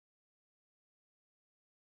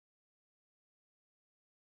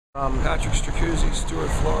Patrick Stracuzzi, Stuart,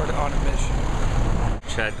 Florida, on a mission.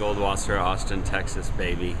 Chad Goldwasser, Austin, Texas,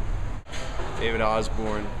 baby. David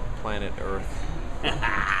Osborne, Planet Earth.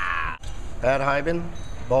 Pat Hyben,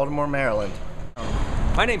 Baltimore, Maryland.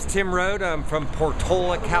 My name's Tim Rode. I'm from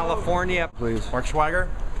Portola, California. Please. Mark Schwager,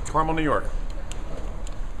 Carmel, New York.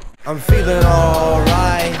 I'm feeling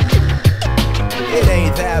alright. It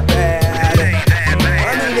ain't that bad.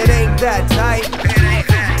 I mean, it ain't that tight.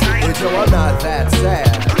 So I'm not that sad.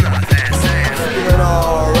 I'm feeling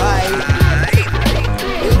alright.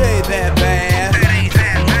 It ain't that bad.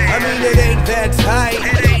 I mean, it ain't that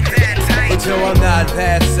tight. So I'm not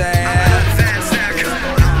that sad.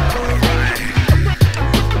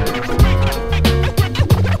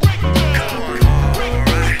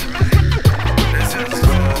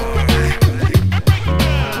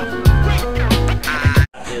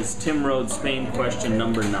 Tim Rhodes, Spain question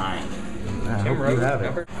number 9. Tim Rhodes, you have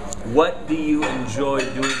it. What do you enjoy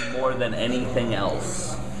doing more than anything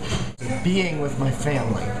else? Being with my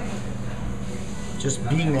family. Just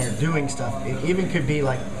being there, doing stuff. It even could be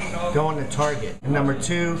like going to Target. And number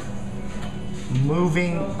 2,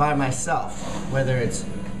 moving by myself, whether it's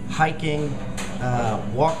hiking,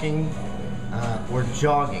 walking, or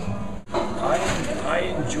jogging.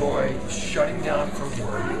 I enjoy shutting down from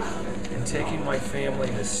work and taking my family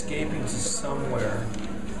and escaping to somewhere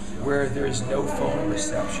where there's no phone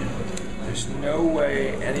reception. There's no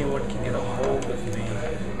way anyone can get a hold of me,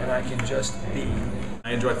 and I can just be.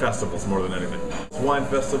 I enjoy festivals more than anything. Wine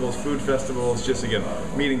festivals, food festivals, just again,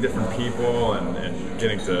 meeting different people and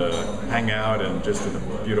getting to hang out and just in the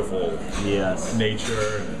beautiful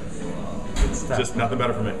nature. It's just nothing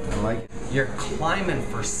better for me. I like it. You're climbing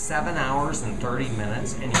for 7 hours and 30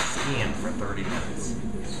 minutes, and you're skiing for 30 minutes.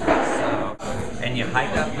 So, and you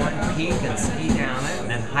hike up one peak and ski down it, and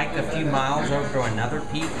then hike a few miles over to another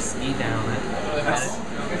peak, ski down it. That's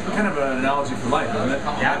kind of an analogy for life, isn't it?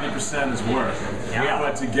 Yeah. 90% is work. Yeah.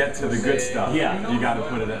 But to get to the good stuff, you got to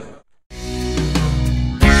put it in.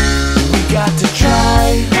 We got to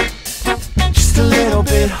try just a little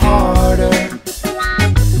bit harder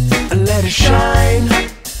and let it shine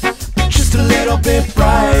just a little bit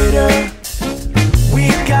brighter. We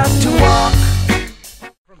got to walk.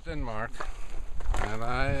 From Denmark, and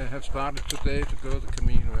I have started today to go the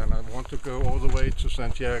Camino, and I want to go all the way to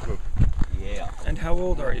Santiago. Yeah. And how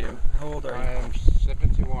old are you? How old are you? I am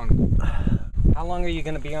 71. How long are you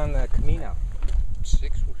going to be on the Camino?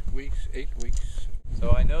 6 weeks, 8 weeks.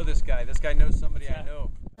 So I know this guy. This guy knows somebody I know.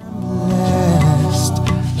 Blessed,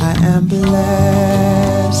 I am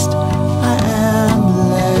blessed, I am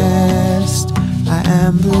blessed, I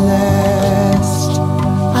am blessed,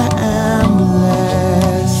 I am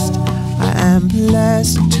blessed, I am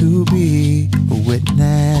blessed to be a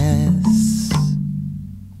witness.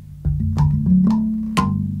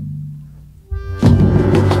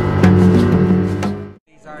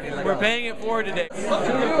 We're paying it forward today.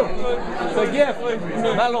 It's a gift.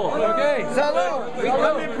 Salud. Okay. Salud! We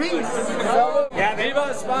come in peace! Salud! Viva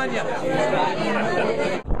España!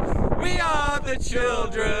 We are the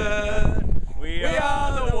children. We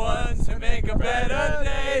are the ones who make a better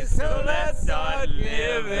day. So let's start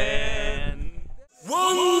living.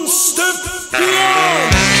 One step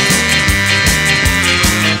beyond!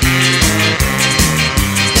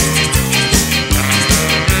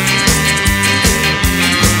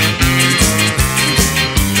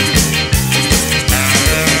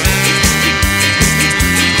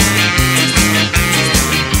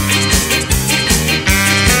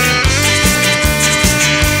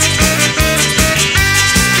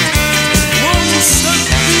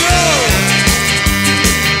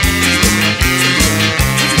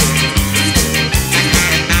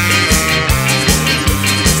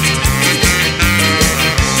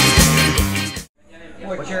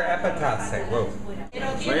 What's your epitaph say? Whoa.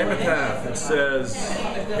 My epitaph, it says,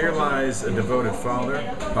 here lies a devoted father,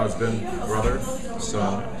 husband, brother,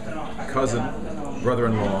 son, cousin,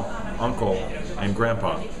 brother-in-law, uncle, and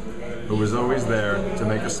grandpa, who was always there to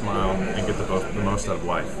make us smile and get the most out of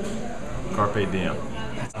life. Carpe diem.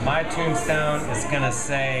 My tombstone is going to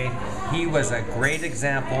say, he was a great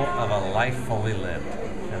example of a life fully lived.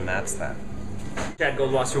 And that's that. Chad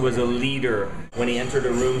Goldwasser was a leader. When he entered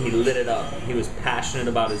a room, he lit it up. He was passionate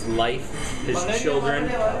about his life, his children,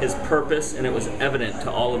 his purpose, and it was evident to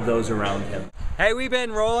all of those around him. Hey, we've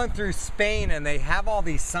been rolling through Spain and they have all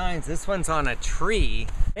these signs. This one's on a tree.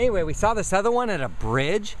 Anyway, we saw this other one at a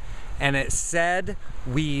bridge and it said,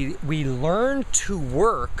 we learn to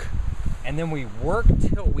work and then we work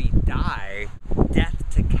till we die, death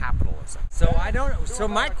to capitalism. So I don't know. So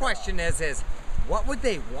my question is what would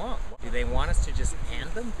they want? Do they want us to just hand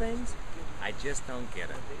them things? I just don't get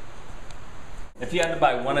it. If you had to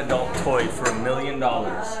buy one adult toy for $1 million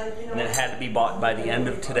and it had to be bought by the end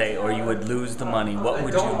of today or you would lose the money, what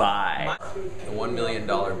would you buy? The $1 million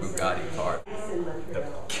Bugatti car. The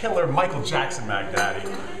killer Michael Jackson Mac Daddy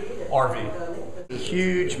RV. A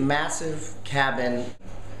huge, massive cabin,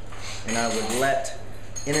 and I would let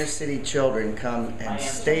inner city children come and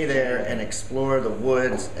stay there and explore the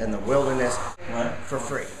woods and the wilderness for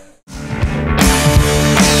free.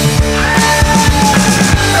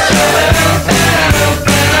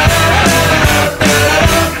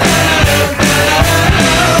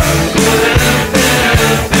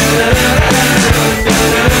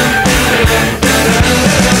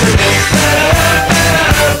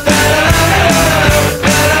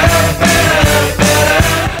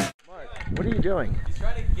 What are you doing?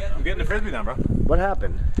 I'm getting the frisbee down, bro. What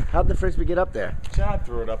happened? How'd the frisbee get up there? Chad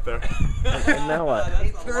threw it up there. And now what?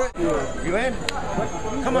 You in?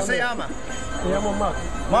 ¿Cómo se llama? Se llama Mark.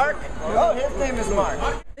 Mark? Oh, his name is Mark.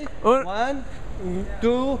 1,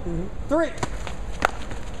 2, 3.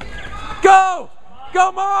 Go!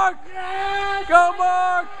 Go, Mark! Go,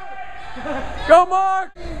 Mark! Go,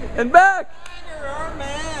 Mark! And back!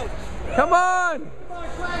 Come on!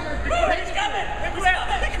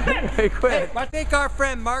 He quit. I think our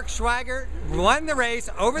friend Mark Schwager won the race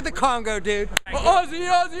over the Congo dude. Aussie,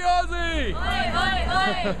 Aussie, Aussie!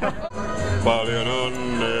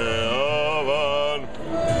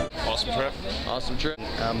 Awesome trip. Awesome trip.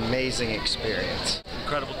 Amazing experience.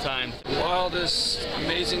 Incredible time. Wildest,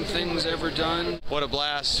 amazing things ever done. What a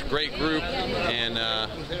blast. Great group. And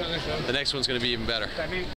the next one's going to be even better.